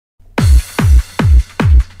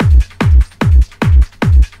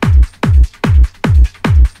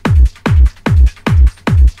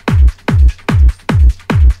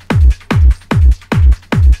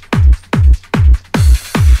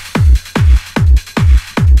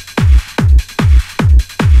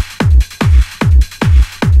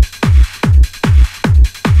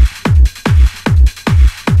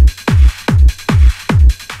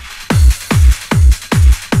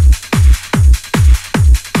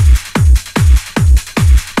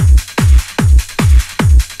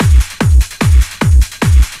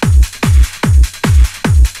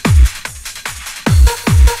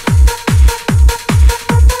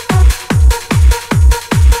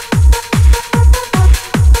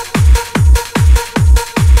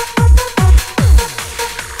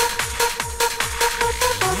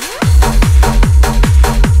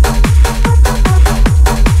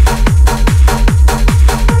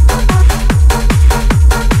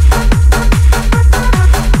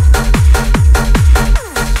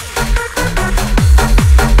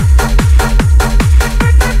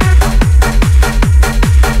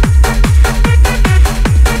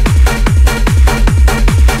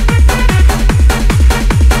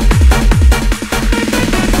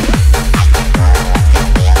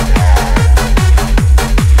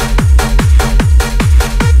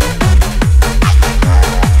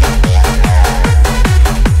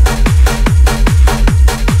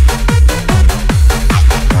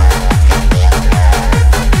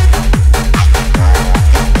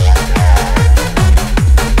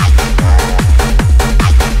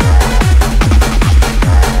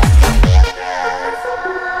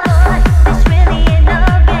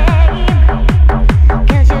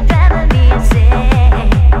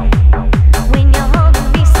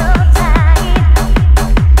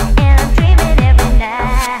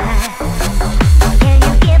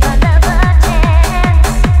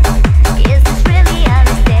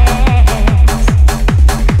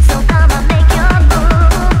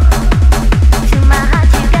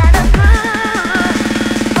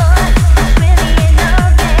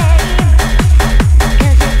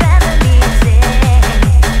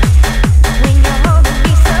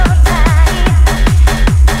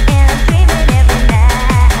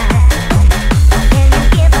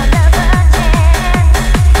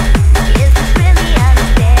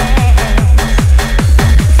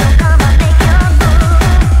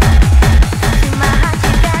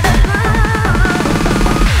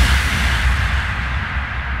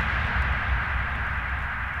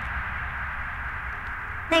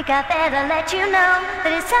I better let you know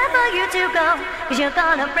that it's time for you to go, 'cause you're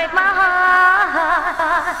gonna break my heart.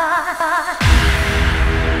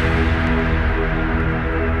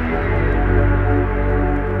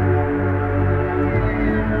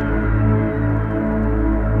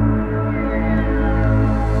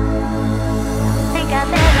 I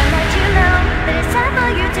better let you know that it's time for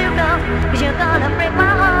you to go, 'cause you're gonna break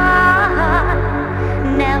my heart.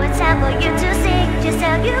 Now it's time for you to see just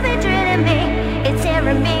how you've been treating me. It's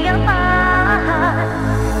tearing me apart.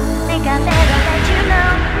 Think I better let you know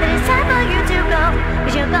that it's time for you to go,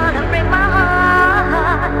 'cause you're gonna break my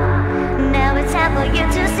heart. Now it's time for you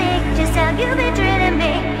to see just how you've been treating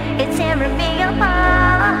me. It's tearing me